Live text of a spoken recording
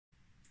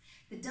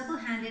the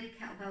double-handed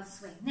kettlebell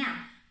swing. Now,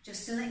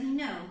 just to let you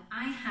know,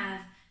 I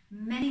have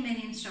many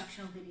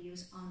instructional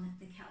videos on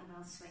the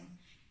kettlebell swing,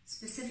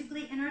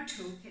 specifically in our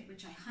toolkit,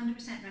 which I 100%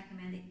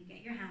 recommend that you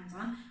get your hands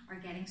on, our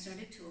Getting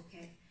Started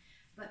toolkit,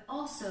 but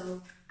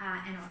also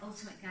in our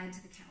ultimate guide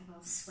to the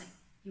kettlebell swing.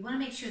 You want to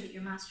make sure that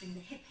you're mastering the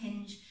hip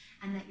hinge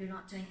and that you're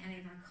not doing any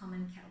of our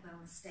common kettlebell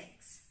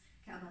mistakes,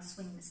 kettlebell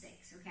swing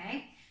mistakes,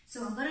 okay?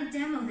 So I'm going to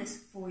demo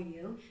this for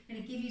you. I'm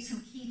going to give you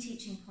some key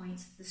teaching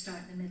points at the start,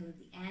 the middle, and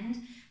the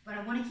end, but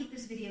I want to keep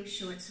this video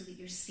short so that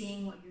you're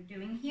seeing what you're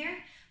doing here.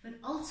 But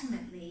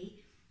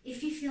ultimately,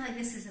 if you feel like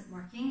this isn't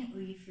working, or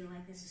you feel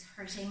like this is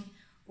hurting,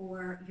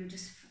 or you're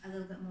just a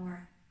little bit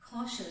more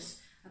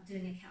cautious of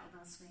doing a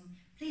kettlebell swing,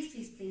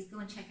 please go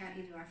and check out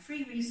either our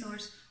free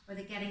resource or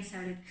the Getting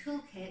Started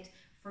Toolkit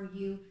for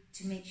you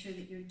to make sure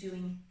that you're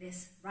doing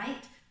this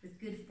right with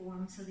good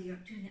form, so that you're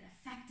doing it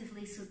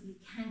effectively, so that you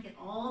can get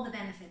all the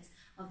benefits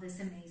of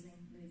this amazing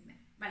movement.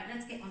 Right,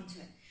 let's get on to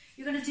it.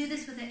 You're going to do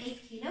this with an 8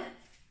 kilo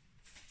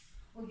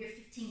or your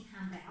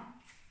 15-pound bell.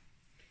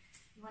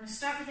 You want to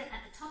start with it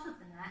at the top of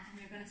the mat, and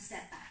you're going to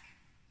step back,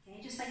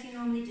 okay, just like you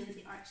normally do with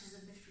the arches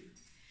of the feet.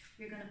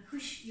 You're going to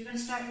push. You're going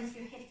to start with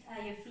your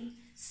feet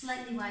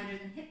slightly wider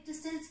than hip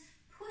distance.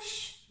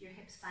 Push your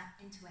hips back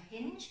into a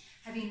hinge.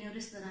 Have you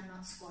noticed that I'm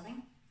not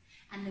squatting?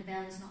 And the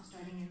bell is not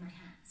starting in my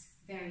hands.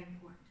 Very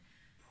important.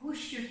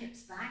 Push your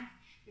hips back.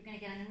 You're going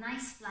to get a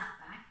nice flat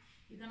back.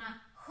 You're going to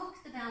hook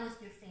the bell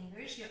with your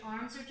fingers. Your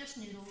arms are just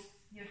noodles.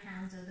 Your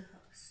hands are the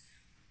hooks.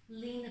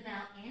 Lean the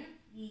bell in.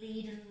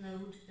 Lead and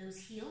load those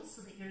heels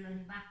so that you're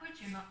loading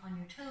backwards. You're not on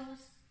your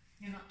toes.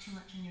 You're not too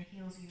much on your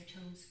heels or your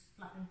toes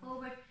flapping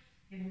forward.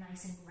 You're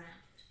nice and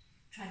grounded.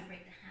 Try to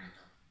break the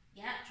handle.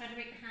 Yeah, try to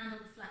break the handle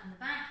to flatten the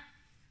back,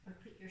 or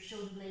put your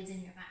shoulder blades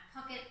in your back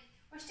pocket,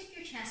 or stick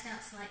your chest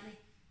out slightly.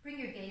 Bring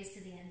your gaze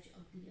to the edge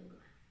of the yoga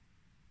mat.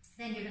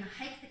 Then you're going to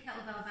hike the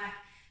kettlebell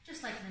back,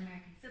 just like an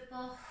American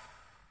football.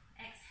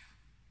 Exhale.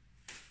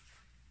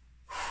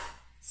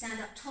 Stand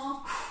up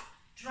tall.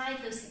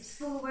 Drive those hips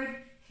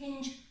forward.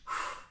 Hinge.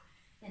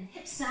 Then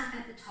hip snap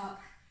at the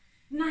top.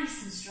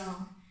 Nice and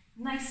strong.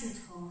 Nice and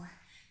tall.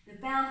 The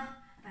bell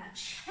about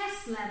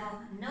chest level,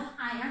 no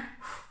higher.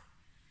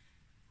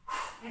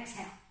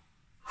 Exhale.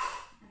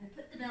 And then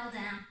put the bell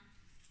down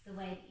the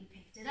way that you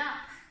picked it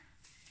up.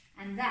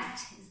 And that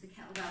is the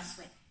kettlebell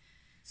swing.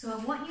 So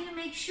I want you to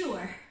make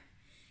sure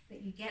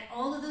that you get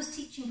all of those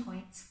teaching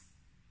points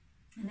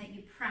and that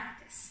you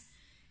practice.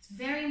 It's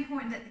very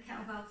important that the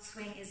kettlebell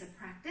swing is a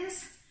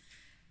practice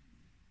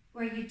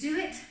where you do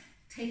it,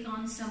 take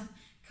on some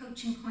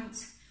coaching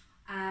points,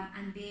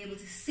 and be able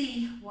to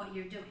see what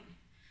you're doing.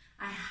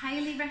 I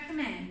highly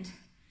recommend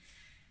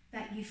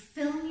that you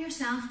film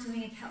yourself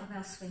doing a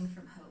kettlebell swing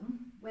from home,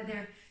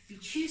 whether you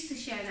choose to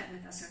share that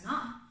with us or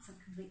not. It's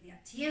completely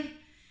up to you,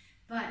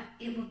 but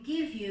it will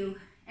give you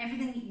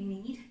everything that you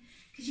need,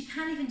 because you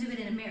can't even do it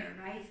in a mirror,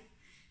 right?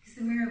 Because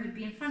the mirror would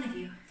be in front of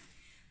you,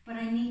 but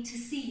I need to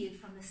see you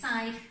from the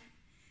side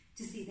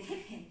to see the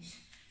hip hinge,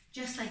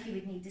 just like you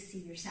would need to see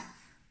yourself.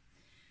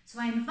 So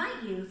I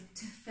invite you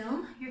to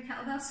film your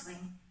kettlebell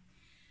swing,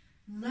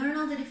 learn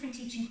all the different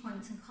teaching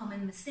points and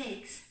common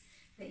mistakes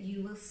that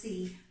you will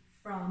see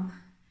from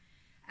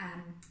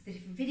the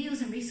different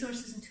videos and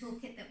resources and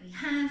toolkit that we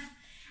have,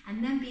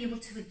 and then be able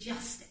to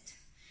adjust it.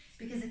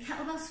 Because a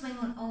kettlebell swing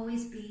won't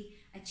always be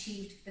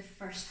achieved the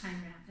first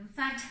time round. In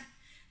fact,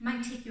 it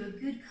might take you a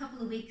good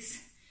couple of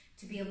weeks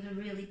to be able to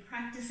really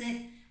practice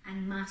it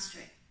and master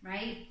it,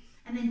 right?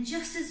 And then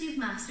just as you've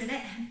mastered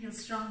it and feel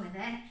strong with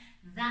it,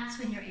 that's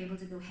when you're able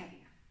to go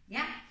heavier,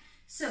 yeah?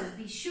 So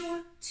be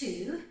sure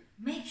to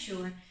make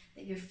sure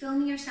that you're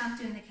filming yourself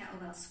doing the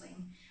kettlebell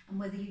swing, and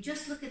whether you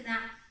just look at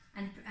that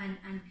and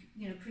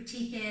you know,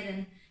 critique it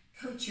and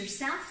coach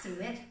yourself through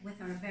it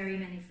with our very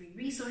many free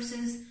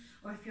resources,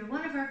 or if you're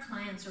one of our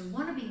clients or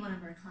want to be one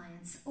of our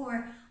clients,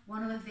 or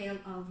want to avail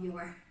of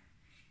your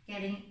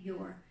getting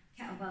your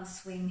kettlebell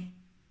swing,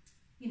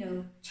 you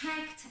know,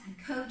 checked and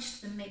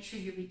coached, then make sure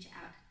you reach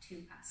out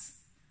to us.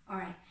 All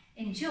right,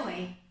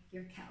 enjoy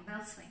your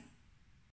kettlebell swing.